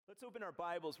Let's open our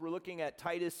Bibles. We're looking at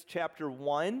Titus chapter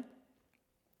 1,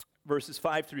 verses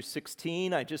 5 through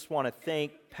 16. I just want to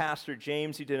thank Pastor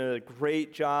James. He did a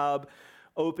great job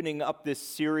opening up this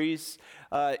series.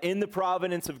 In the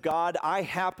providence of God, I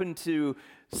happened to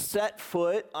set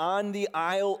foot on the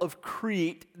Isle of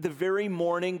Crete the very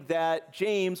morning that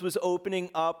James was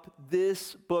opening up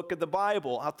this book of the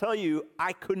Bible. I'll tell you,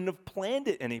 I couldn't have planned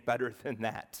it any better than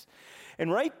that. And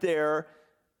right there,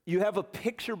 you have a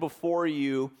picture before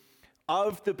you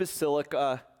of the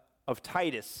Basilica of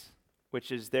Titus,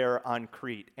 which is there on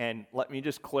Crete. And let me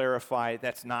just clarify,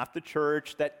 that's not the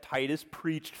church that Titus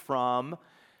preached from.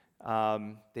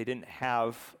 They didn't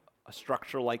have a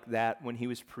structure like that when he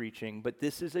was preaching, but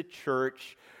this is a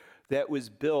church that was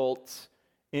built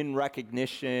in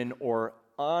recognition or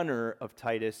honor of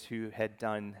Titus, who had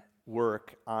done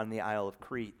work on the Isle of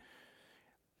Crete.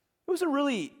 It was a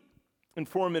really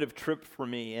informative trip for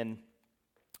me, and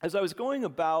as I was going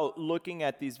about looking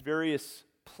at these various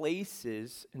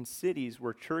places and cities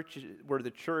where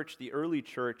the early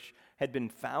church had been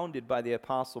founded by the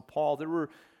Apostle Paul, there were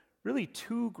really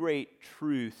two great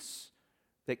truths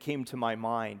that came to my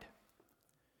mind.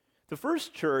 The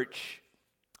first truth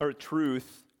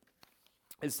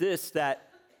is this, that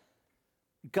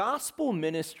gospel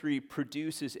ministry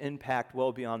produces impact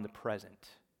well beyond the present.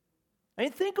 I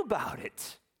mean, think about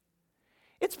it.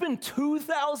 It's been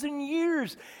 2,000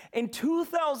 years, and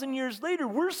 2,000 years later,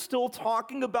 we're still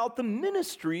talking about the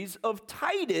ministries of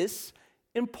Titus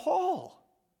and Paul,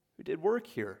 who did work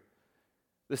here.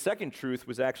 The second truth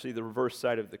was actually the reverse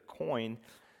side of the coin,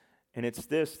 and it's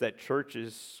this, that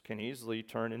churches can easily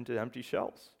turn into empty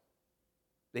shells.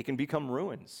 They can become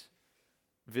ruins,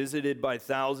 visited by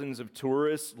thousands of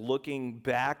tourists looking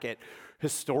back at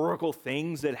historical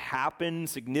things that happened,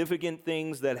 significant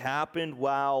things that happened,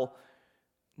 while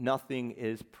nothing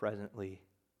is presently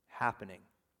happening.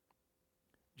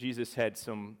 Jesus had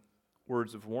some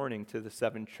words of warning to the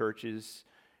 7 churches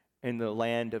in the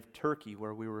land of Turkey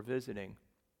where we were visiting.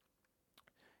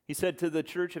 He said to the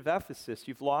church of Ephesus,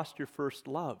 "You've lost your first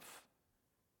love."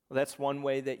 Well, that's one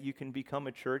way that you can become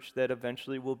a church that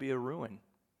eventually will be a ruin.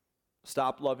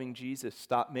 Stop loving Jesus.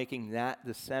 Stop making that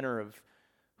the center of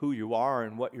who you are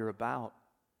and what you're about.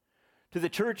 To the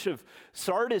church of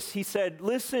Sardis, he said,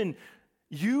 "Listen,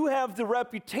 you have the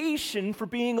reputation for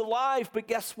being alive, but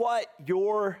guess what?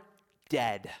 You're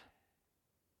dead.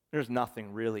 There's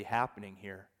nothing really happening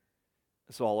here.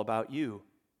 It's all about you."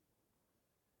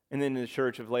 And then in the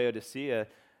church of Laodicea,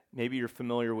 maybe you're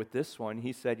familiar with this one,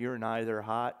 he said, "You're neither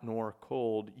hot nor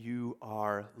cold. You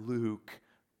are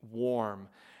lukewarm."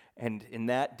 And in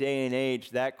that day and age,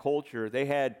 that culture, they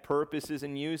had purposes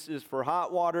and uses for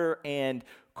hot water and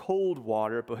cold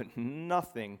water, but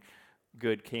nothing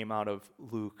good came out of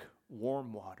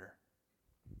lukewarm water.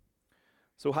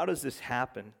 So how does this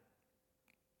happen?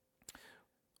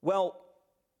 Well,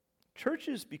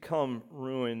 churches become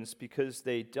ruins because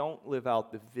they don't live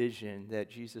out the vision that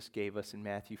Jesus gave us in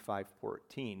Matthew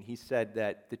 5:14. He said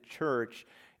that the church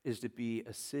is to be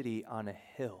a city on a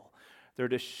hill. They're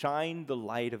to shine the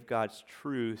light of God's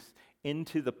truth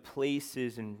into the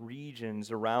places and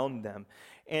regions around them.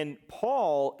 And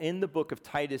Paul, in the book of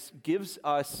Titus, gives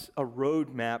us a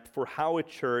roadmap for how a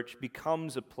church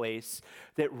becomes a place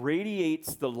that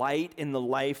radiates the light in the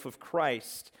life of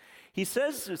Christ. He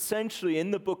says essentially in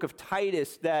the book of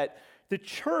Titus that the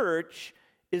church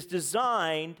is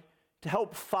designed to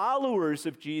help followers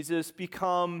of Jesus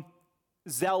become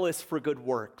zealous for good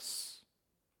works.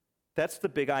 That's the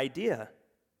big idea.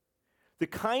 The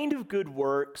kind of good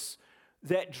works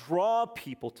that draw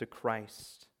people to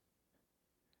Christ.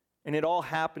 And it all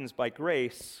happens by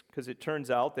grace, because it turns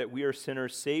out that we are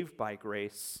sinners saved by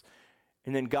grace.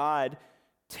 And then God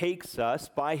takes us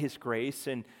by his grace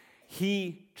and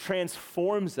he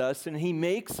transforms us and he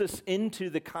makes us into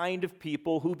the kind of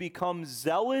people who become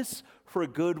zealous for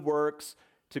good works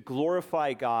to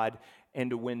glorify God and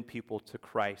to win people to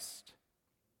Christ.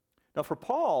 Now for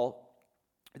Paul,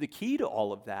 the key to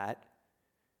all of that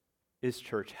is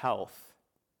church health.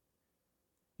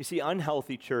 You see,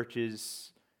 unhealthy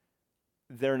churches,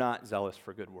 they're not zealous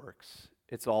for good works.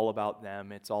 It's all about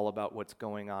them. It's all about what's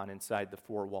going on inside the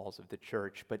 4 walls of the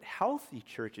church. But healthy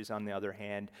churches, on the other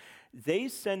hand, they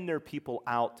send their people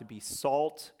out to be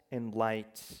salt and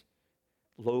light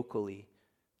locally,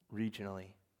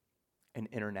 regionally, and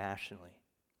internationally.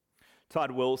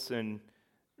 Todd Wilson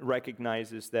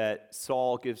recognizes that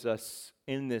Saul gives us,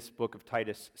 in this book of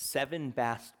Titus, 7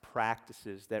 best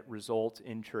practices that result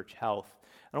in church health.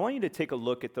 And I want you to take a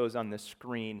look at those on the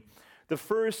screen. The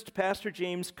first, Pastor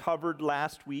James covered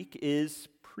last week, is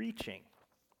preaching.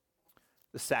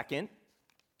 The second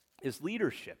is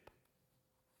leadership.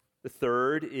 The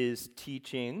third is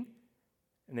teaching.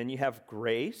 And then you have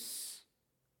grace,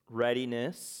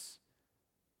 readiness,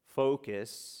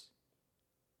 focus,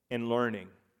 and learning.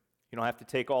 You don't have to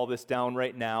take all this down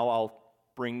right now. I'll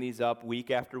bring these up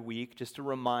week after week just to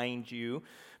remind you.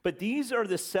 But these are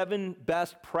the 7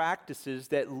 best practices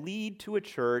that lead to a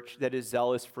church that is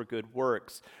zealous for good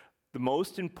works. The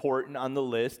most important on the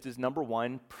list is number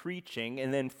 1, preaching,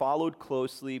 and then followed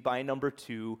closely by number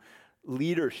 2,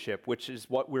 leadership, which is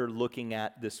what we're looking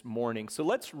at this morning. So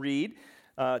let's read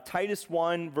Titus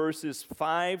 1, verses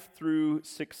 5 through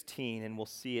 16, and we'll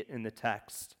see it in the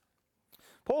text.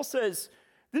 Paul says,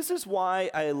 "This is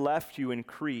why I left you in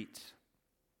Crete,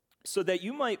 so that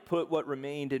you might put what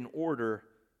remained in order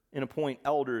and appoint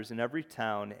elders in every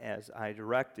town as I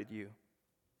directed you.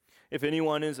 If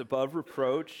anyone is above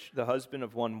reproach, the husband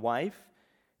of one wife,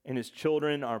 and his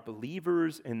children are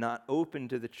believers and not open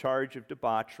to the charge of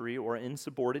debauchery or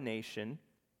insubordination,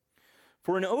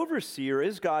 for an overseer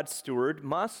as God's steward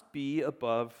must be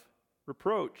above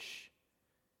reproach.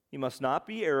 He must not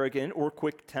be arrogant or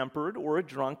quick-tempered or a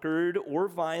drunkard or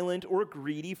violent or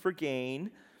greedy for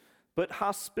gain, but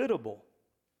hospitable,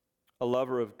 a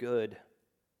lover of good,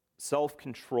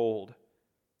 self-controlled,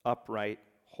 upright,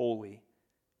 holy,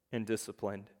 and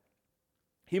disciplined.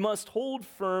 He must hold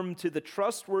firm to the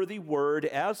trustworthy word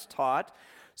as taught,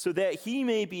 so that he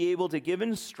may be able to give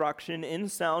instruction in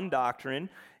sound doctrine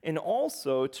and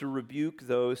also to rebuke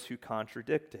those who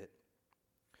contradict it.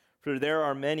 For there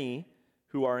are many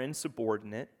who are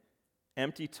insubordinate,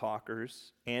 empty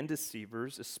talkers, and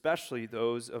deceivers, especially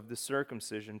those of the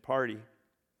circumcision party.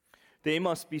 They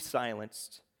must be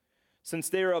silenced, since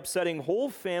they are upsetting whole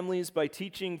families by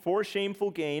teaching for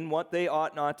shameful gain what they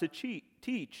ought not to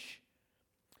teach.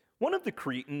 One of the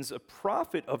Cretans, a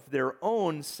prophet of their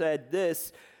own, said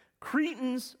this,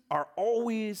 'Cretans are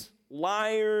always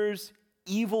liars,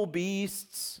 evil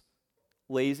beasts,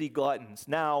 lazy gluttons.'"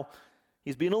 Now,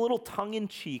 he's being a little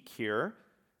tongue-in-cheek here,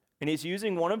 and he's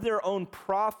using one of their own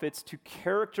prophets to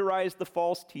characterize the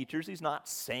false teachers. He's not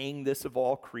saying this of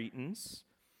all Cretans.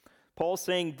 Paul's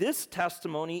saying this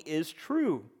testimony is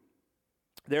true.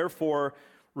 Therefore,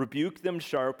 rebuke them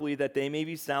sharply, that they may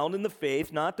be sound in the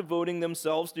faith, not devoting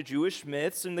themselves to Jewish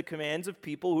myths and the commands of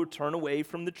people who turn away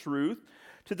from the truth.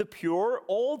 To the pure,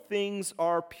 all things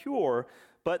are pure,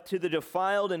 but to the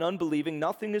defiled and unbelieving,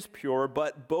 nothing is pure,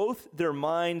 but both their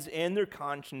minds and their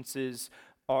consciences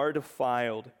are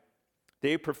defiled.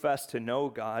 They profess to know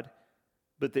God,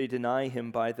 but they deny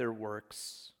him by their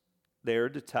works. They are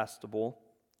detestable,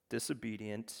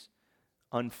 disobedient,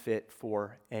 unfit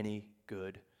for any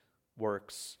good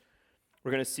works.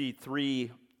 We're going to see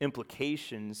 3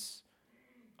 implications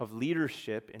of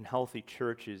leadership in healthy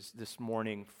churches this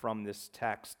morning from this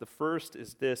text. The first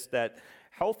is this, that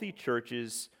healthy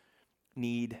churches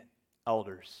need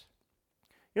elders.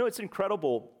 You know, it's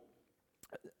incredible.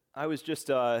 I was just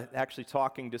actually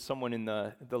talking to someone in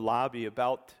the lobby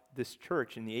about this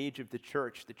church and the age of the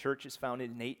church. The church is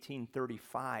founded in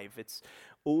 1835. It's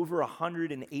over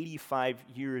 185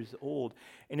 years old.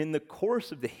 And in the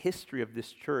course of the history of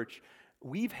this church,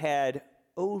 we've had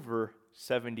over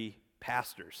 70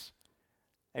 pastors.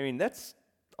 I mean, that's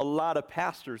a lot of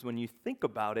pastors when you think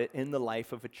about it in the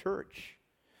life of a church.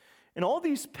 And all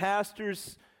these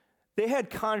pastors, they had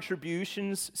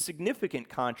contributions, significant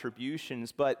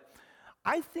contributions, but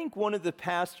I think one of the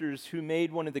pastors who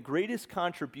made one of the greatest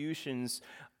contributions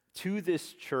to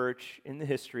this church in the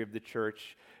history of the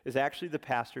church is actually the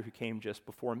pastor who came just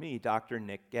before me, Dr.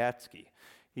 Nick Gatsky.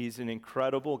 He's an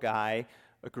incredible guy,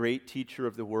 a great teacher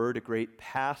of the word, a great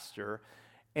pastor.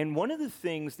 And one of the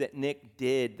things that Nick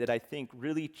did that I think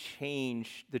really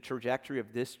changed the trajectory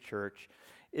of this church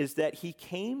is that he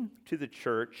came to the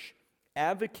church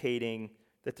advocating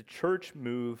that the church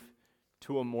move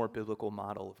to a more biblical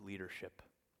model of leadership,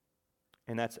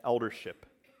 and that's eldership.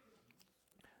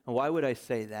 And why would I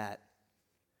say that?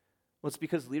 Well, it's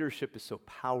because leadership is so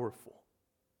powerful.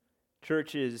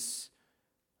 Churches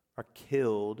are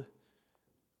killed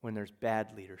when there's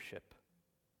bad leadership,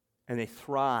 and they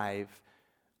thrive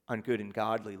on good and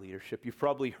godly leadership. You've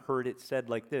probably heard it said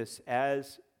like this,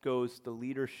 as goes the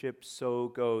leadership, so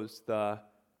goes the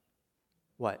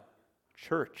what?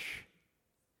 Church,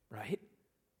 right?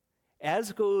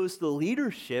 As goes the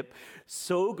leadership,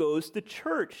 so goes the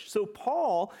church. So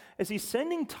Paul, as he's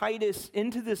sending Titus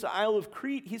into this Isle of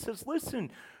Crete, he says,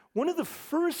 listen, one of the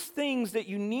first things that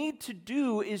you need to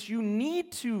do is you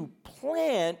need to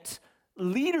plant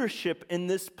leadership in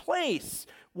this place.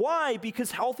 Why? Because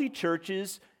healthy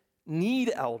churches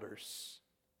need elders.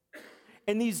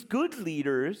 And these good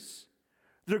leaders,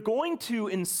 They're going to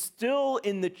instill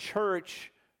in the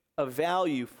church a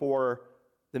value for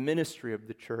the ministry of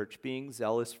the church, being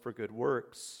zealous for good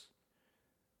works.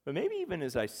 But maybe even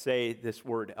as I say this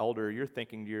word elder, you're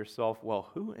thinking to yourself, well,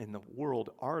 who in the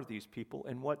world are these people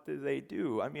and what do they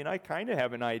do? I mean, I kind of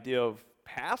have an idea of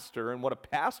pastor and what a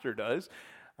pastor does.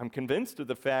 I'm convinced of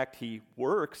the fact he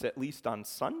works, at least on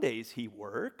Sundays he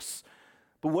works.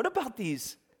 But what about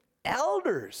these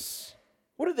elders?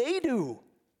 What do they do?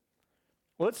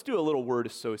 Well, let's do a little word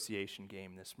association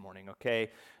game this morning, okay?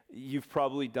 You've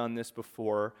probably done this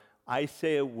before. I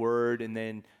say a word and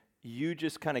then you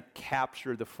just kind of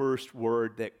capture the first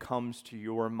word that comes to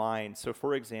your mind. So,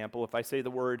 for example, if I say the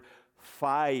word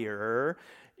fire,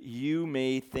 you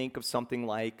may think of something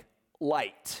like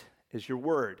light as your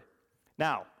word.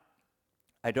 Now,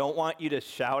 I don't want you to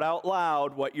shout out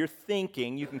loud what you're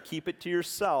thinking. You can keep it to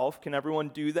yourself. Can everyone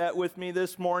do that with me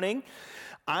this morning?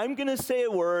 I'm going to say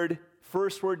a word,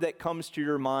 first word that comes to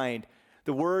your mind.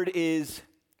 The word is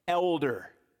elder.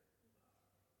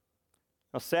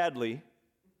 Now, sadly,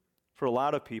 for a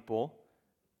lot of people,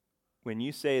 when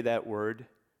you say that word,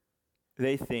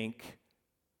 they think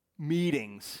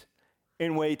meetings,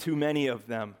 and way too many of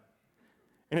them.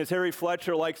 And as Harry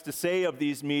Fletcher likes to say of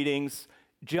these meetings,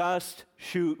 just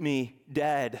shoot me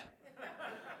dead.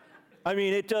 I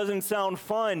mean, it doesn't sound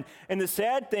fun. And the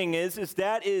sad thing is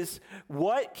that is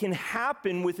what can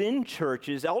happen within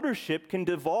churches. Eldership can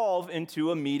devolve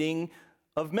into a meeting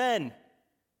of men.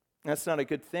 That's not a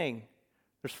good thing.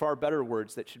 There's far better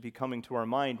words that should be coming to our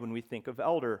mind when we think of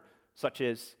elder, such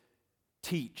as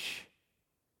teach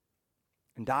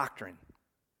and doctrine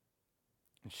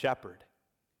and shepherd.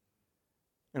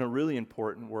 And a really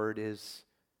important word is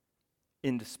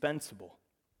indispensable.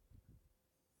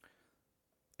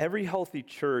 Every healthy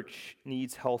church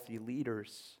needs healthy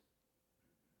leaders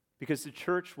because the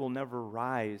church will never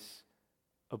rise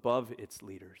above its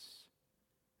leaders.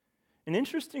 And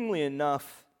interestingly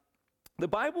enough, the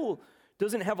Bible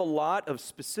doesn't have a lot of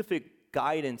specific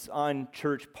guidance on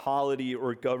church polity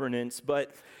or governance,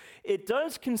 but it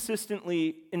does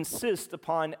consistently insist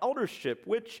upon eldership,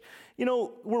 which,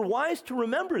 we're wise to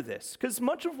remember this, because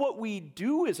much of what we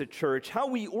do as a church, how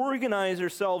we organize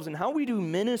ourselves and how we do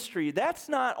ministry, that's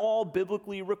not all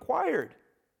biblically required.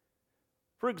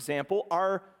 For example,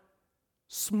 are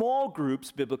small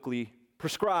groups biblically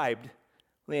prescribed?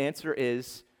 The answer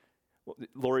is,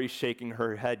 Lori's shaking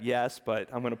her head yes, but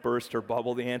I'm going to burst her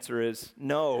bubble. The answer is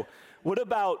no. What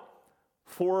about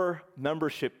 4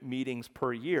 membership meetings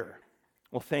per year?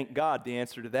 Well, thank God the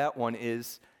answer to that one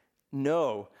is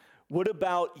no. What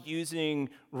about using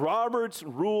Robert's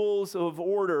Rules of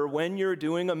Order when you're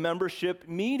doing a membership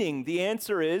meeting? The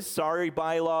answer is, sorry,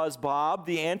 bylaws, Bob.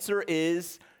 The answer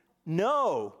is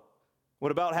no.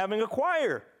 What about having a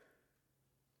choir?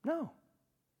 No.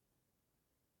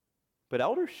 But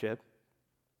eldership,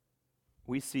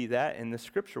 we see that in the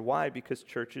scripture. Why? Because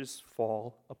churches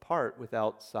fall apart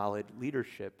without solid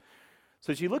leadership.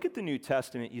 So as you look at the New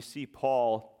Testament, you see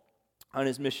Paul on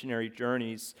his missionary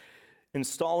journeys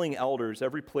installing elders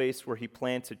every place where he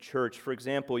plants a church. For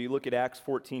example, you look at Acts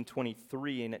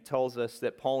 14:23, and it tells us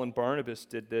that Paul and Barnabas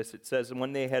did this. It says, "And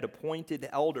when they had appointed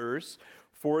elders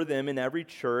for them in every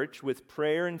church with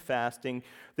prayer and fasting,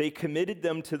 they committed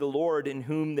them to the Lord in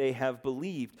whom they have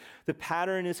believed." The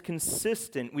pattern is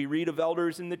consistent. We read of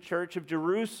elders in the church of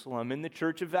Jerusalem, in the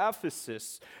church of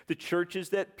Ephesus, the churches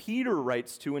that Peter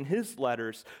writes to in his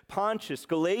letters, Pontus,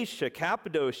 Galatia,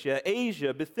 Cappadocia,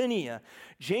 Asia, Bithynia.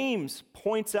 James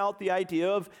points out the idea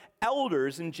of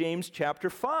elders in James chapter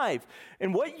 5.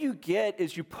 And what you get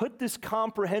as you put this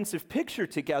comprehensive picture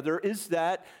together is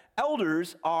that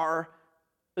elders are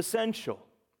essential.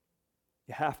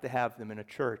 You have to have them in a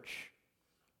church.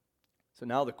 So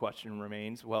now the question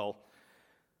remains, well,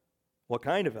 what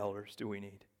kind of elders do we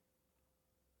need?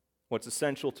 What's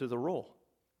essential to the role?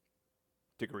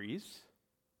 Degrees?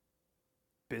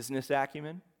 Business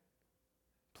acumen?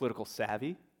 Political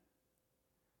savvy?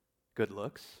 Good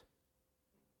looks?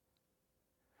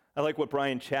 I like what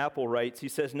Brian Chappell writes. He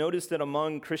says, "Notice that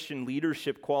among Christian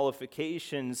leadership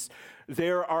qualifications,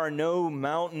 there are no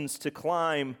mountains to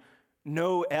climb,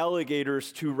 no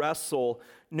alligators to wrestle,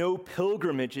 no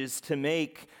pilgrimages to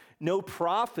make, no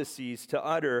prophecies to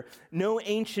utter, no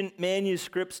ancient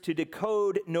manuscripts to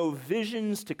decode, no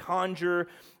visions to conjure,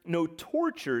 no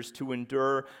tortures to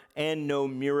endure, and no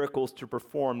miracles to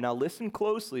perform." Now listen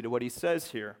closely to what he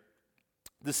says here.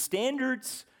 The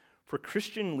standards for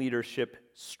Christian leadership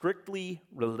strictly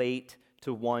relate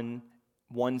to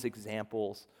one's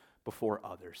examples before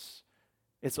others.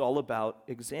 It's all about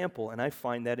example, and I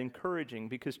find that encouraging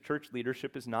because church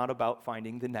leadership is not about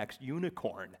finding the next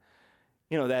unicorn.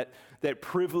 that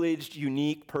privileged,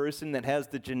 unique person that has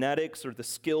the genetics or the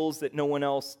skills that no one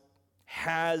else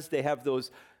has. They have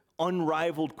those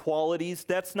unrivaled qualities.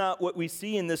 That's not what we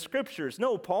see in the scriptures.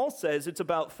 No, Paul says it's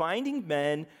about finding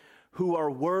men who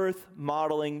are worth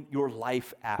modeling your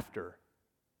life after.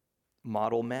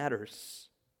 Model matters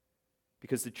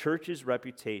because the church's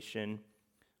reputation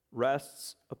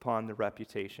rests upon the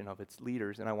reputation of its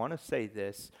leaders. And I want to say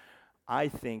this, I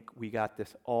think we got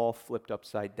this all flipped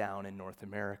upside down in North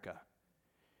America.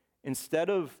 Instead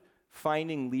of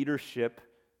finding leadership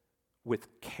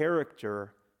with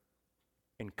character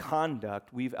and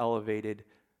conduct, we've elevated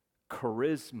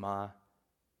charisma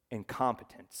and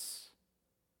competence.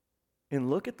 And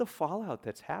look at the fallout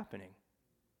that's happening.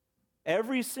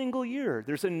 Every single year,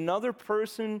 there's another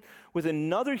person with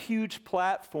another huge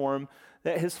platform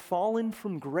that has fallen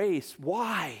from grace.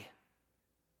 Why?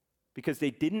 Because they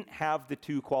didn't have the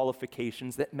two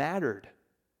qualifications that mattered: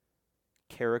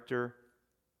 character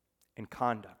and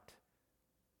conduct.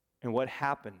 And what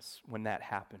happens when that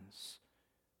happens?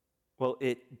 Well,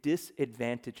 it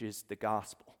disadvantages the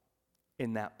gospel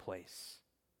in that place.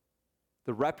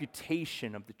 The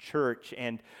reputation of the church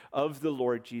and of the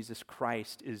Lord Jesus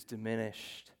Christ is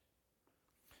diminished.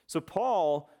 So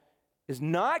Paul is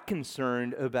not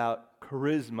concerned about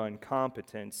charisma and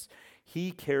competence.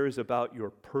 He cares about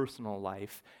your personal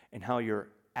life and how your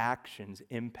actions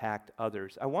impact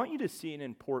others. I want you to see an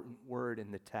important word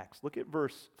in the text. Look at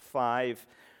verse 5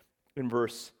 and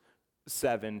verse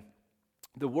 7.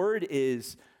 The word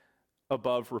is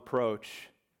above reproach.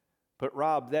 But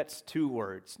Rob, that's two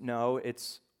words. No,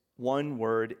 it's one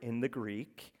word in the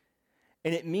Greek.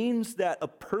 And it means that a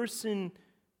person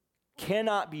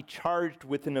cannot be charged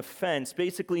with an offense.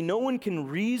 Basically, no one can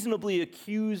reasonably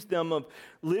accuse them of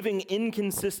living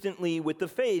inconsistently with the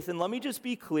faith. And let me just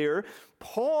be clear,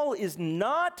 Paul is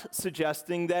not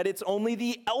suggesting that it's only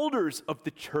the elders of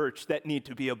the church that need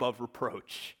to be above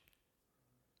reproach.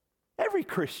 Every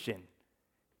Christian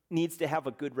needs to have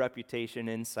a good reputation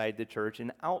inside the church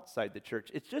and outside the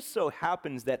church. It just so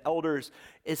happens that elders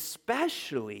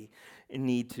especially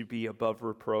need to be above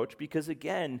reproach because,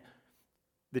 again,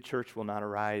 the church will not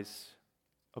arise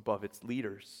above its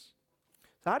leaders.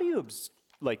 So how do you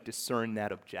discern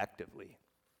that objectively?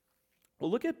 Well,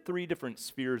 look at three different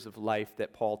spheres of life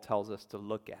that Paul tells us to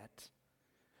look at.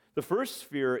 The first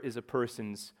sphere is a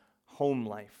person's home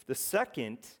life. The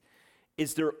second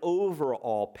is their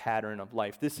overall pattern of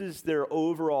life. This is their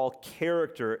overall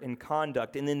character and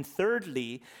conduct. And then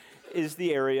thirdly is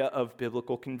the area of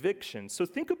biblical conviction. So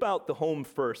think about the home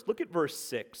first. Look at verse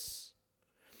 6.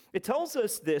 It tells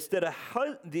us this, that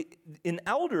an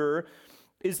elder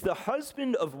is the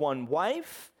husband of one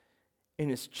wife, and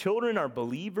his children are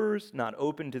believers, not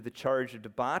open to the charge of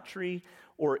debauchery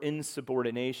or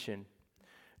insubordination.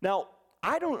 Now,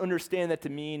 I don't understand that to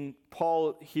mean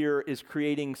Paul here is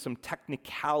creating some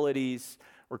technicalities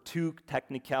or two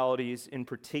technicalities in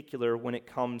particular when it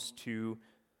comes to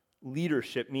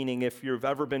leadership, meaning if you've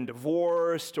ever been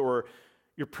divorced or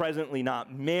you're presently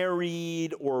not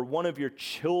married or one of your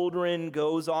children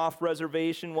goes off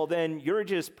reservation, well then you're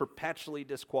just perpetually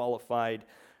disqualified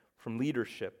from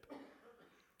leadership.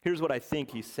 Here's what I think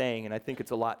he's saying, and I think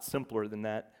it's a lot simpler than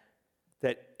that,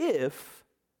 that if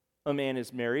a man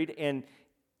is married, and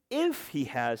if he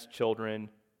has children,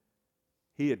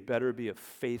 he had better be a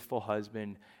faithful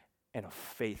husband and a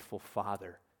faithful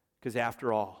father. Because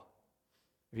after all,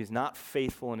 if he's not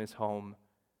faithful in his home,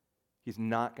 he's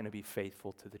not going to be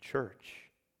faithful to the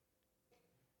church.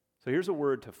 So here's a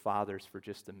word to fathers for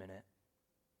just a minute.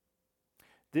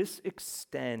 This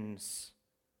extends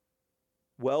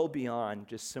well beyond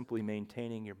just simply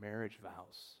maintaining your marriage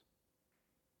vows.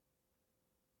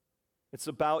 It's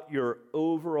about your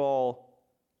overall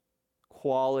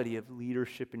quality of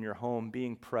leadership in your home,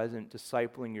 being present,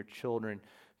 discipling your children,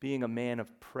 being a man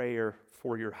of prayer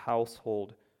for your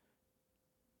household.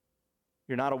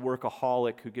 You're not a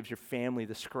workaholic who gives your family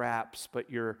the scraps, but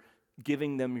you're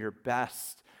giving them your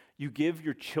best. You give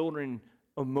your children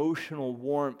emotional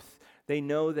warmth. They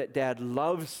know that dad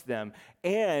loves them.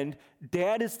 And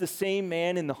dad is the same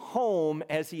man in the home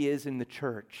as he is in the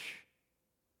church.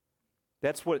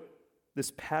 That's what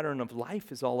this pattern of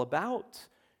life is all about.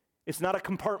 It's not a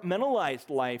compartmentalized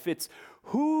life. It's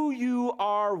who you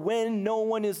are when no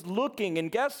one is looking. And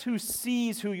guess who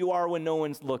sees who you are when no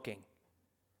one's looking?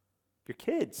 Your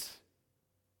kids.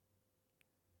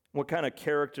 What kind of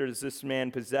character does this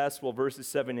man possess? Well, verses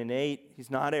 7 and 8, he's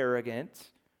not arrogant.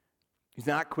 He's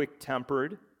not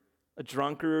quick-tempered, a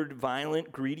drunkard,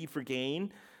 violent, greedy for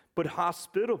gain, but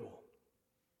hospitable,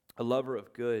 a lover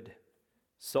of good,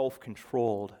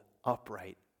 self-controlled,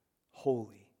 upright,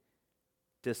 holy.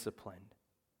 disciplined.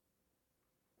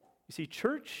 You see,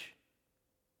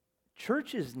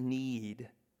 churches need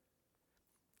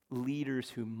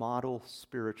leaders who model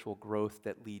spiritual growth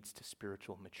that leads to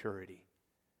spiritual maturity.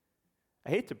 I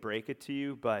hate to break it to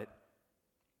you, but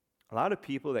a lot of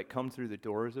people that come through the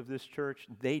doors of this church,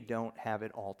 they don't have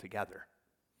it all together.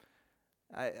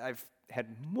 I've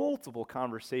had multiple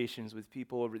conversations with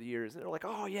people over the years. They're like,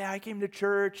 oh yeah, I came to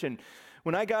church, and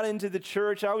when I got into the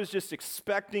church, I was just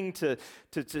expecting to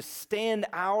stand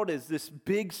out as this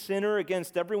big sinner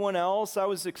against everyone else. I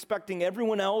was expecting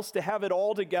everyone else to have it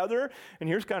all together. And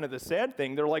here's kind of the sad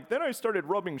thing. They're like, then I started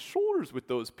rubbing shoulders with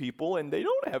those people, and they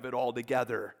don't have it all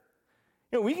together.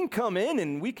 You know, we can come in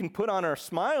and we can put on our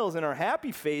smiles and our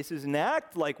happy faces and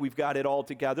act like we've got it all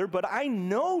together, but I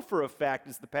know for a fact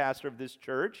as the pastor of this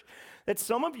church that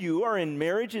some of you are in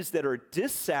marriages that are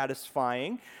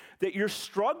dissatisfying, that you're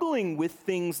struggling with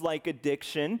things like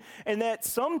addiction, and that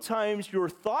sometimes your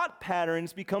thought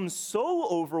patterns become so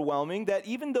overwhelming that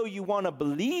even though you want to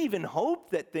believe and hope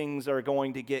that things are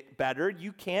going to get better,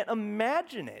 you can't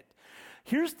imagine it.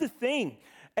 Here's the thing.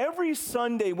 Every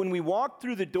Sunday when we walk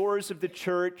through the doors of the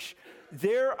church,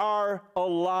 there are a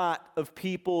lot of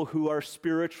people who are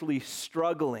spiritually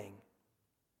struggling.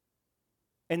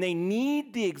 And they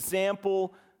need the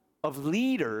example of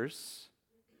leaders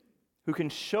who can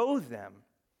show them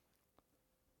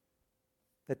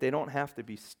that they don't have to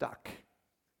be stuck,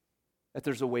 that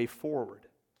there's a way forward.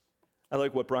 I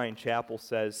like what Brian Chappell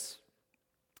says.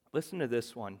 Listen to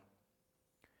this one.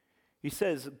 He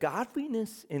says,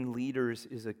 godliness in leaders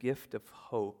is a gift of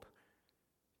hope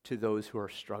to those who are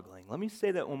struggling. Let me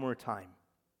say that one more time.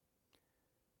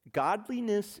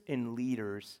 Godliness in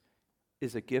leaders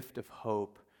is a gift of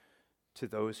hope to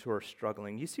those who are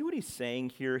struggling. You see what he's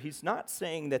saying here? He's not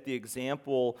saying that the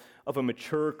example of a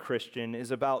mature Christian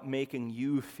is about making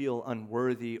you feel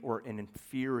unworthy or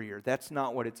inferior. That's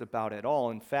not what it's about at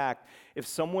all. In fact, if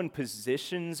someone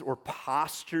positions or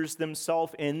postures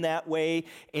themselves in that way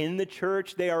in the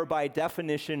church, they are by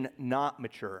definition not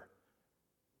mature.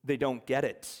 They don't get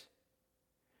it.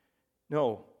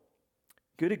 No,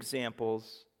 good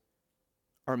examples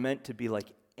are meant to be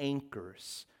like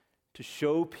anchors to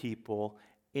show people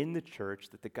in the church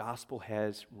that the gospel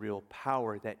has real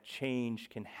power, that change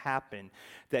can happen,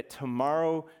 that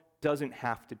tomorrow doesn't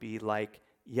have to be like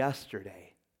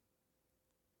yesterday.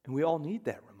 And we all need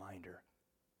that reminder.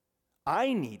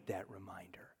 I need that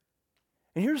reminder.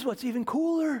 And here's what's even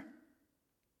cooler.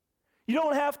 You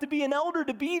don't have to be an elder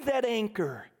to be that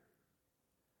anchor.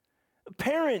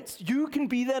 Parents, you can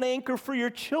be that anchor for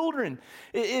your children.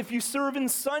 If you serve in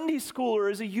Sunday school or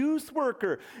as a youth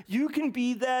worker, you can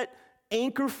be that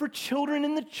anchor for children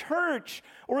in the church,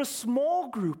 or a small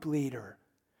group leader,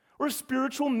 or a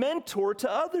spiritual mentor to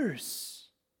others.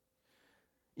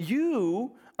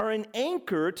 You are an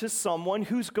anchor to someone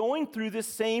who's going through the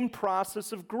same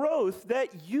process of growth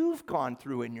that you've gone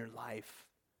through in your life.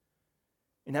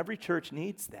 And every church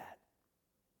needs that.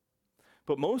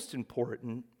 But most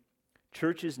important,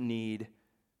 churches need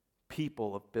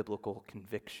people of biblical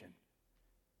conviction.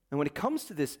 And when it comes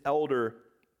to this elder,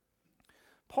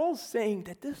 Paul's saying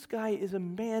that this guy is a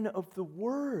man of the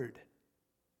word,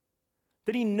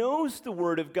 that he knows the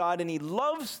word of God and he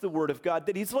loves the word of God,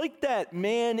 that he's like that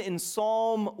man in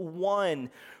Psalm 1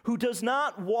 who does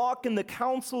not walk in the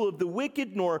counsel of the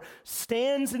wicked, nor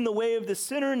stands in the way of the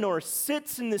sinner, nor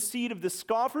sits in the seat of the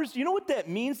scoffers. You know what that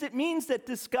means? It means that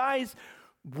this guy's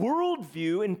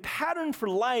worldview and pattern for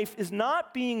life is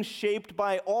not being shaped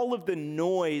by all of the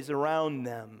noise around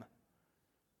them,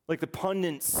 like the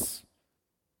pundits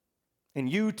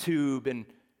and YouTube and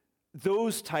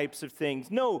those types of things.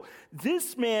 No,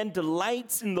 this man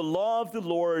delights in the law of the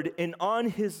Lord, and on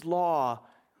his law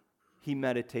he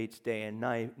meditates day and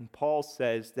night. And Paul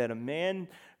says that a man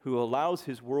who allows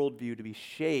his worldview to be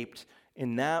shaped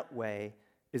in that way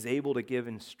is able to give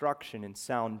instruction in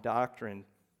sound doctrine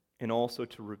and also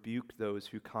to rebuke those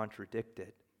who contradict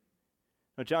it.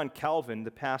 Now, John Calvin, the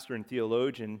pastor and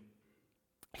theologian,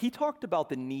 he talked about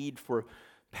the need for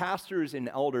pastors and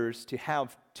elders to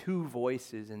have two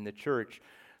voices in the church.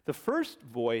 The first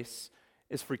voice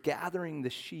is for gathering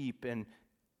the sheep and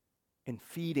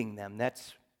feeding them.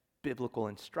 That's biblical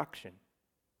instruction.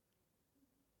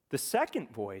 The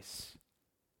second voice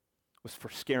was for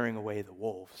scaring away the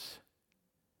wolves.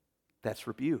 That's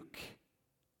rebuke.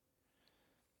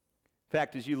 In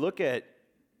fact, as you look at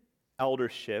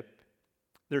eldership,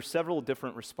 there are several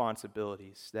different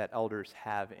responsibilities that elders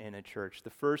have in a church. The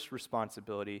first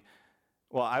responsibility,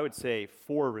 well, I would say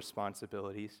 4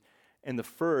 responsibilities, and the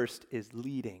first is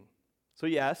leading. So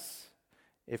yes,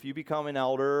 If you become an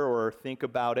elder or think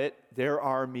about it, there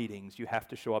are meetings. You have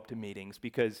to show up to meetings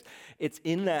because it's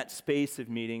in that space of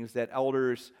meetings that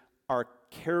elders are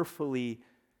carefully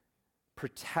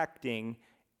protecting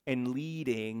and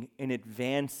leading and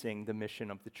advancing the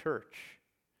mission of the church.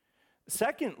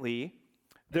 Secondly,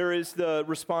 there is the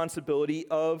responsibility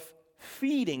of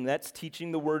feeding. That's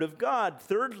teaching the Word of God.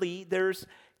 Thirdly, there's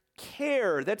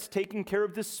care. That's taking care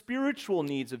of the spiritual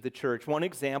needs of the church. One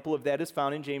example of that is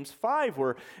found in James 5,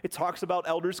 where it talks about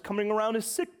elders coming around a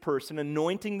sick person,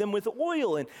 anointing them with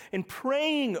oil, and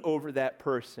praying over that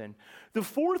person. The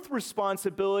fourth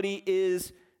responsibility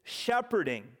is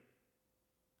shepherding,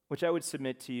 which I would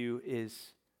submit to you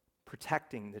is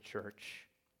protecting the church.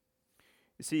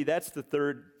 You see, that's the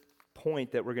third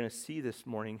point that we're going to see this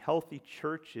morning. Healthy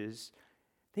churches,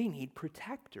 they need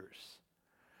protectors.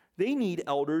 They need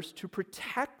elders to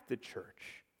protect the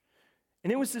church.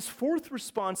 And it was this fourth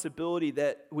responsibility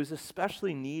that was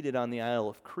especially needed on the Isle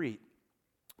of Crete.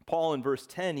 Paul in verse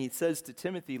 10, he says to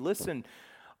Timothy, listen,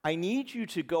 I need you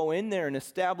to go in there and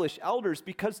establish elders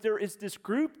because there is this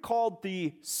group called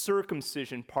the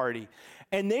Circumcision Party,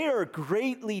 and they are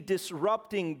greatly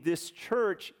disrupting this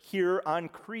church here on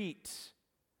Crete.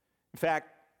 In fact,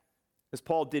 as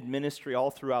Paul did ministry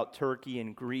all throughout Turkey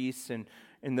and Greece and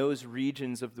in those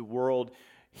regions of the world,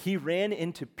 he ran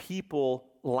into people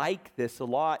like this a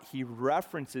lot. He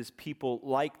references people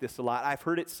like this a lot. I've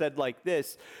heard it said like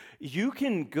this: you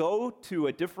can go to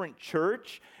a different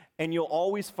church and you'll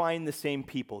always find the same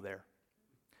people there.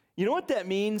 You know what that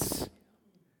means?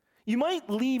 You might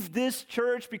leave this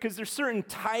church because there's certain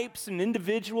types and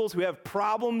individuals who have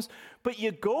problems, but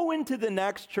you go into the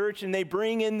next church and they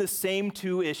bring in the same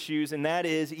two issues, and that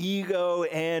is ego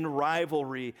and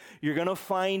rivalry. You're going to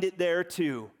find it there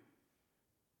too.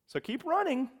 So keep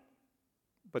running,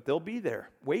 but they'll be there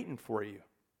waiting for you.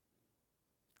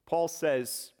 Paul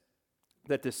says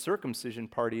that the circumcision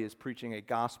party is preaching a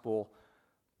gospel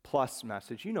plus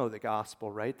message. You know the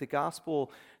gospel, right? The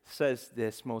gospel says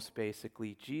this most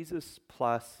basically: Jesus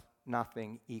plus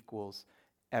nothing equals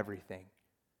everything.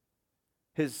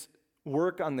 His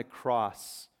work on the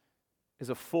cross is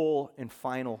a full and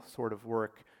final sort of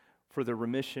work for the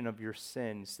remission of your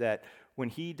sins, that when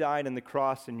he died on the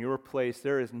cross in your place,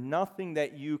 there is nothing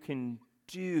that you can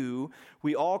do.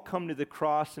 We all come to the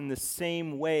cross in the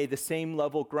same way, the same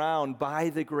level ground, by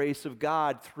the grace of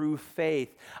God through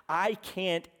faith. I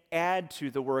can't add to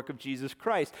the work of Jesus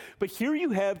Christ. But here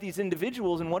you have these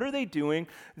individuals, and what are they doing?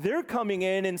 They're coming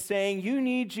in and saying, you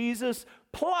need Jesus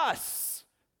plus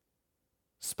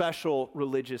special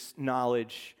religious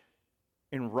knowledge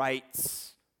and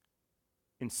rites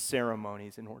and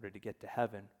ceremonies in order to get to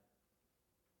heaven.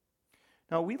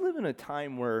 Now, we live in a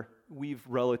time where we've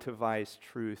relativized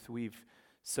truth. We've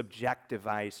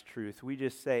subjectivized truth. We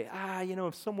just say,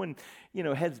 if someone,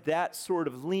 has that sort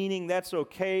of leaning, that's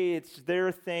okay. It's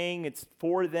their thing. It's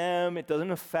for them. It doesn't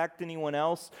affect anyone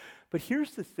else. But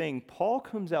here's the thing. Paul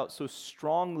comes out so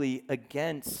strongly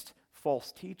against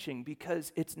false teaching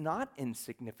because it's not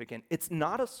insignificant. It's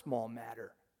not a small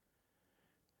matter.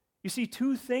 You see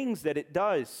two things that it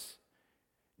does.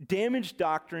 Damaged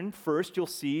doctrine, first, you'll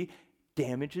see,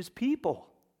 damages people.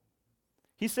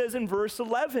 He says in verse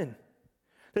 11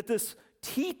 that this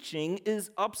teaching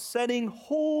is upsetting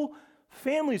whole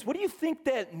families. What do you think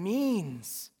that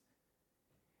means?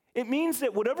 It means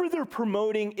that whatever they're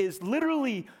promoting is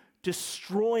literally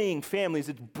destroying families.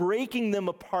 It's breaking them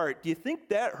apart. Do you think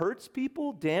that hurts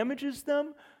people, damages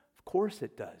them? Of course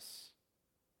it does.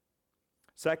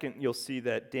 Second, you'll see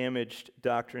that damaged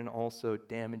doctrine also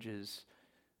damages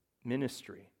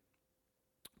ministry.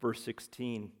 Verse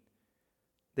 16,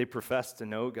 they profess to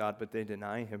know God, but they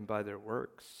deny him by their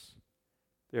works.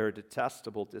 They are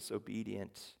detestable,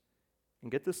 disobedient.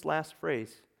 And get this last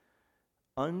phrase,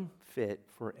 unfit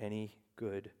for any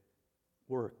good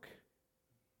work.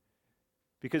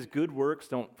 Because good works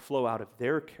don't flow out of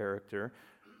their character,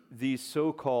 these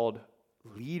so-called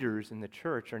leaders in the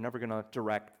church are never going to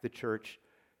direct the church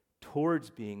towards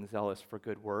being zealous for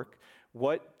good work.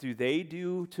 What do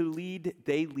to lead?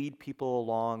 They lead people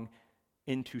along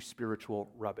into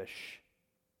spiritual rubbish,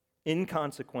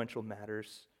 inconsequential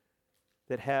matters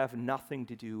that have nothing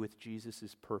to do with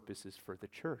Jesus' purposes for the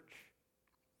church.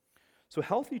 So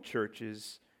healthy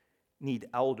churches need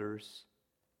elders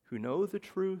who know the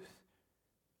truth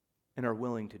and are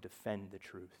willing to defend the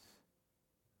truth.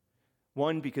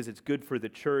 One, because it's good for the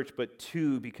church, but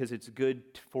two, because it's good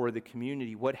for the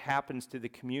community. What happens to the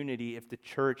community if the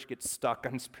church gets stuck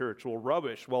on spiritual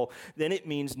rubbish? Well, then it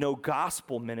means no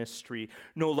gospel ministry,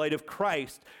 no light of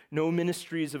Christ, no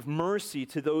ministries of mercy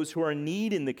to those who are in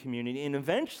need in the community, and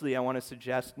eventually, I want to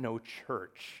suggest, no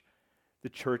church. The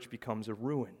church becomes a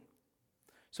ruin.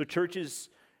 So churches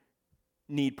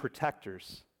need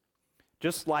protectors.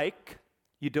 Just like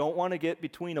you don't want to get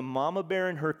between a mama bear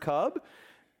and her cub,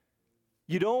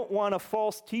 you don't want a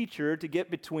false teacher to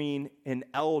get between an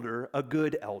elder, a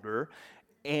good elder,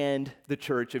 and the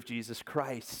church of Jesus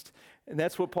Christ. And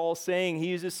that's what Paul's saying. He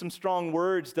uses some strong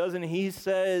words, doesn't he? He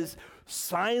says,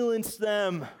 silence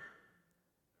them,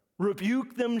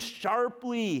 rebuke them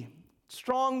sharply.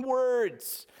 Strong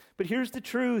words. But here's the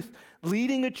truth.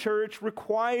 Leading a church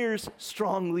requires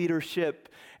strong leadership.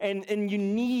 And you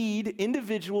need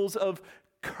individuals of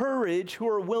courage who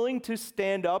are willing to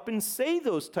stand up and say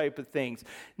those type of things.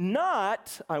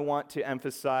 Not, I want to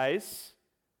emphasize,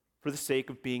 for the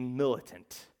sake of being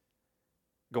militant.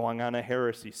 Going on a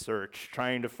heresy search,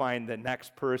 trying to find the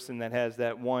next person that has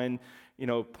that one,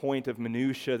 point of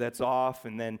minutia that's off,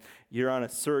 and then you're on a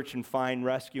search and find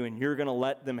rescue, and you're going to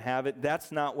let them have it.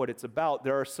 That's not what it's about.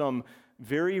 There are some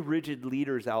very rigid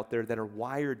leaders out there that are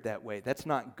wired that way. That's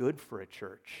not good for a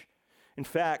church. In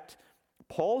fact,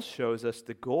 Paul shows us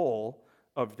the goal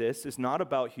of this is not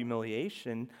about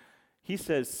humiliation. He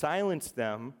says, silence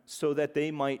them so that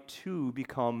they might too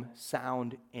become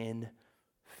sound in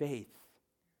faith.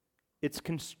 It's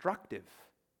constructive.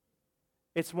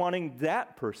 It's wanting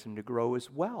that person to grow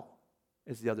as well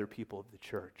as the other people of the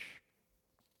church.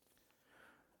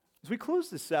 As we close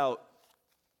this out,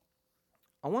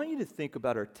 I want you to think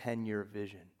about our 10-year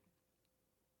vision.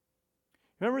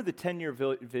 Remember the 10-year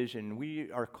vision? We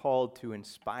are called to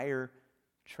inspire,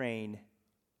 train,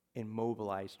 and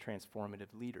mobilize transformative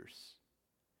leaders.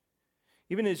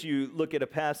 Even as you look at a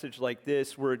passage like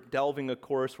this, we're delving, of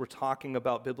course, we're talking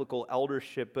about biblical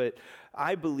eldership, but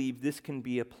I believe this can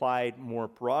be applied more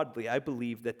broadly. I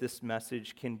believe that this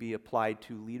message can be applied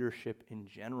to leadership in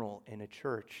general in a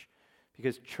church,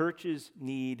 because churches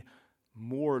need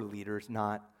more leaders,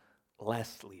 not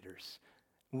less leaders.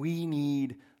 We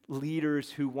need leaders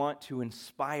who want to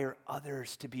inspire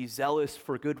others to be zealous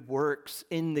for good works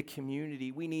in the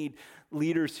community. We need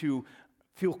leaders who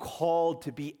feel called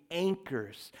to be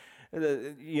anchors,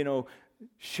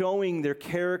 showing their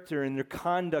character and their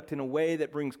conduct in a way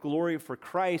that brings glory for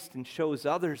Christ and shows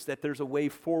others that there's a way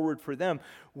forward for them.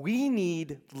 We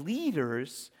need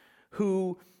leaders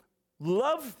who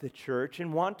love the church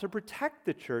and want to protect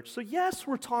the church. So yes,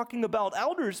 we're talking about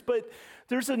elders, but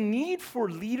there's a need for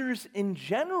leaders in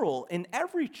general in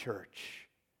every church.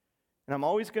 And I'm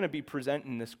always going to be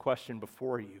presenting this question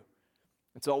before you.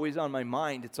 It's always on my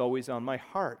mind. It's always on my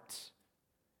heart.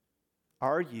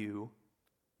 Are you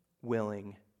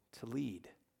willing to lead?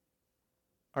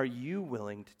 Are you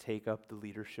willing to take up the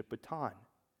leadership baton?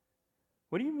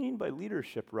 What do you mean by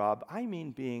leadership, Rob? I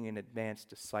mean being an advanced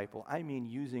disciple. I mean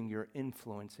using your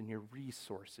influence and your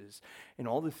resources and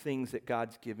all the things that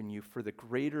God's given you for the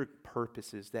greater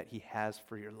purposes that He has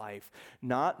for your life.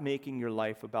 Not making your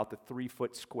life about the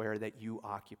 3-foot square that you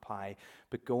occupy,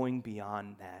 but going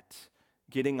beyond that.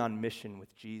 Getting on mission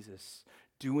with Jesus.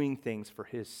 Doing things for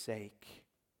His sake.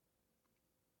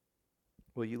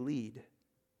 Will you lead?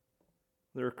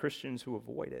 There are Christians who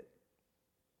avoid it.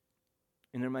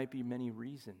 And there might be many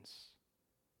reasons.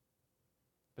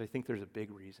 But I think there's a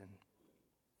big reason.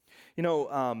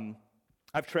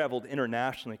 I've traveled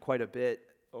internationally quite a bit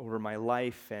over my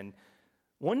life, and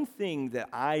one thing that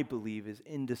I believe is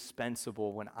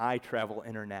indispensable when I travel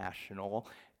international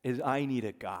is I need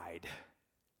a guide.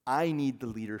 I need the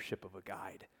leadership of a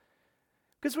guide.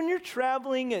 Because when you're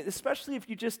traveling, especially if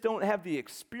you just don't have the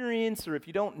experience or if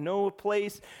you don't know a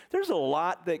place, there's a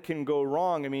lot that can go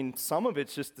wrong. I mean, some of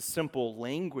it's just the simple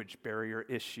language barrier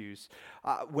issues.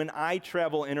 When I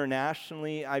travel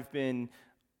internationally, I've been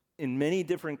in many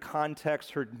different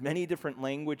contexts, heard many different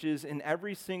languages. In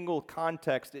every single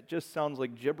context, it just sounds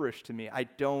like gibberish to me. I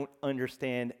don't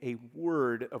understand a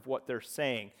word of what they're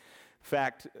saying. In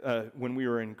fact, when we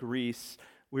were in Greece,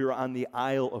 we were on the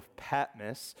Isle of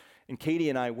Patmos, and Katie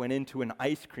and I went into an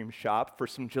ice cream shop for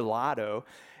some gelato,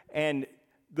 and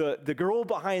the girl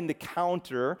behind the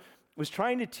counter was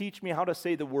trying to teach me how to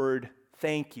say the word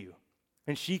thank you.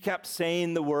 And she kept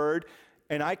saying the word,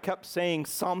 and I kept saying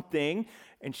something,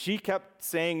 and she kept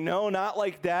saying, no, not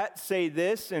like that, say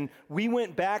this. And we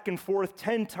went back and forth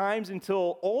 10 times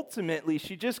until ultimately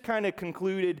she just kind of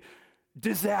concluded,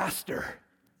 disaster.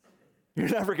 You're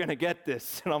never going to get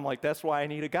this. And I'm like, that's why I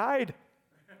need a guide.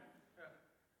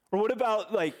 Or what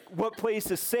about like what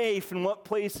place is safe and what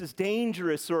place is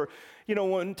dangerous? Or,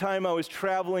 one time I was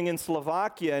traveling in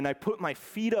Slovakia and I put my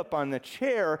feet up on the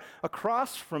chair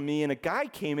across from me and a guy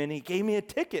came in and he gave me a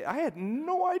ticket. I had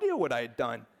no idea what I had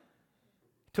done.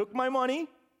 Took my money.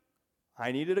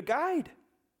 I needed a guide.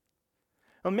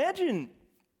 Imagine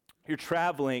you're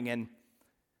traveling and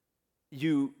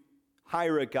you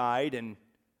hire a guide, and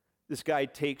this guy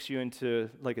takes you into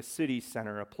like a city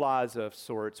center, a plaza of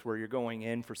sorts, where you're going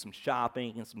in for some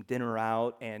shopping and some dinner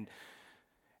out. And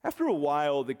after a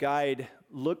while, the guide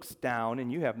looks down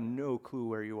and you have no clue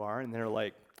where you are. And they're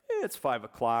like, it's 5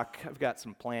 o'clock. I've got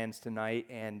some plans tonight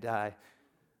and I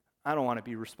don't want to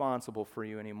be responsible for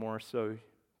you anymore. So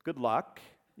good luck.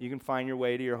 You can find your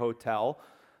way to your hotel.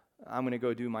 I'm going to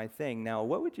go do my thing. Now,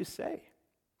 what would you say?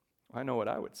 I know what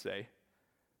I would say.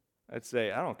 I'd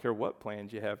say, I don't care what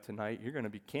plans you have tonight, you're going to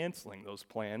be canceling those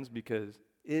plans because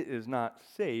it is not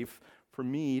safe for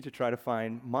me to try to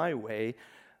find my way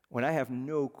when I have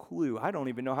no clue. I don't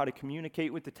even know how to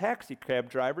communicate with the taxi cab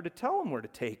driver to tell him where to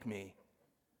take me.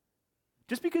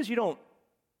 Just because you don't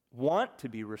want to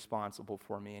be responsible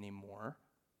for me anymore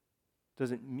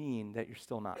doesn't mean that you're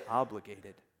still not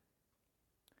obligated.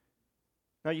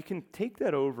 Now, you can take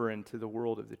that over into the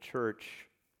world of the church,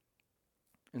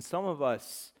 and some of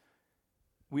us,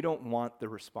 we don't want the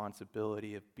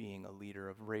responsibility of being a leader,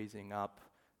 of raising up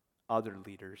other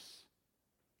leaders.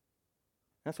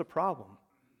 That's a problem.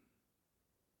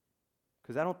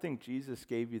 Because I don't think Jesus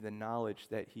gave you the knowledge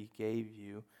that he gave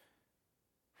you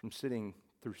from sitting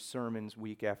through sermons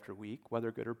week after week,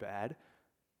 whether good or bad,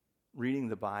 reading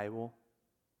the Bible,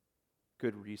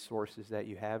 good resources that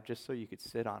you have, just so you could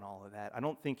sit on all of that. I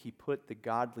don't think he put the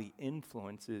godly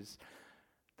influences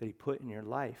that he put in your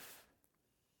life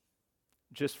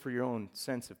just for your own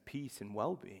sense of peace and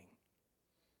well-being.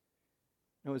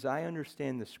 Now, as I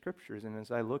understand the scriptures and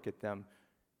as I look at them,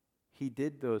 he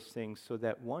did those things so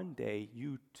that one day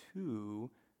you too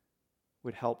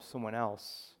would help someone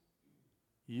else.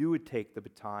 You would take the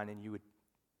baton and you would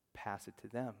pass it to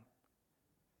them.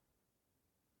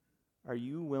 Are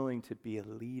you willing to be a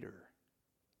leader?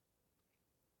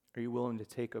 Are you willing to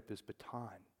take up his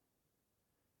baton?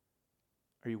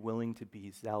 Are you willing to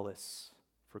be zealous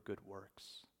for good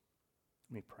works?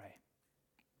 Let me pray.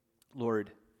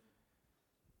 Lord,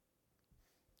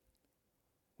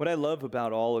 what I love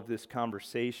about all of this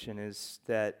conversation is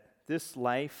that this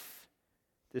life,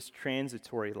 this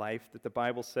transitory life that the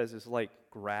Bible says is like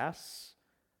grass,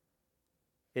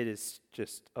 it is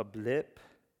just a blip,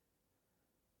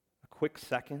 a quick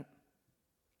second,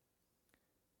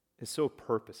 is so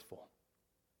purposeful.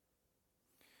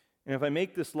 And if I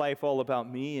make this life all about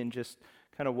me and just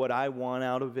kind of what I want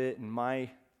out of it and my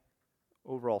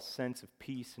overall sense of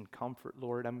peace and comfort,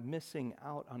 Lord, I'm missing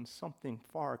out on something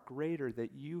far greater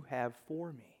that you have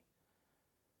for me.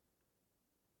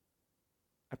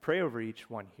 I pray over each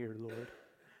one here, Lord.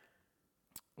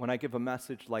 When I give a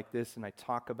message like this and I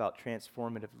talk about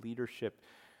transformative leadership,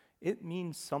 it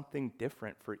means something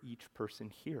different for each person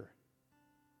here.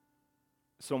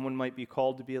 Someone might be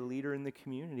called to be a leader in the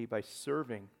community by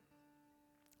serving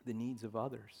the needs of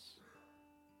others.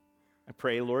 I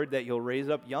pray, Lord, that you'll raise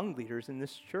up young leaders in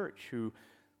this church who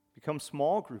become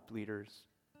small group leaders,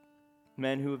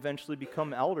 men who eventually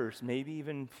become elders, maybe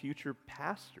even future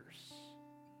pastors.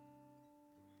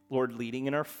 Lord, leading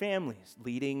in our families,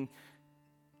 leading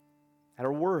at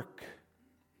our work.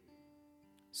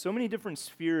 So many different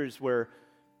spheres where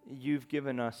you've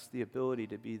given us the ability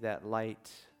to be that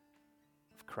light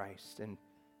of Christ. And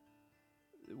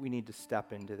we need to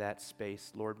step into that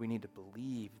space, Lord. We need to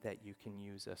believe that you can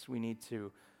use us. We need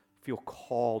to feel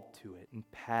called to it and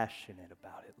passionate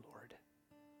about it, Lord.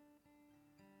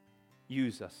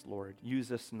 Use us, Lord.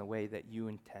 Use us in the way that you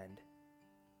intend.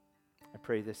 I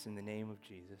pray this in the name of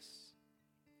Jesus.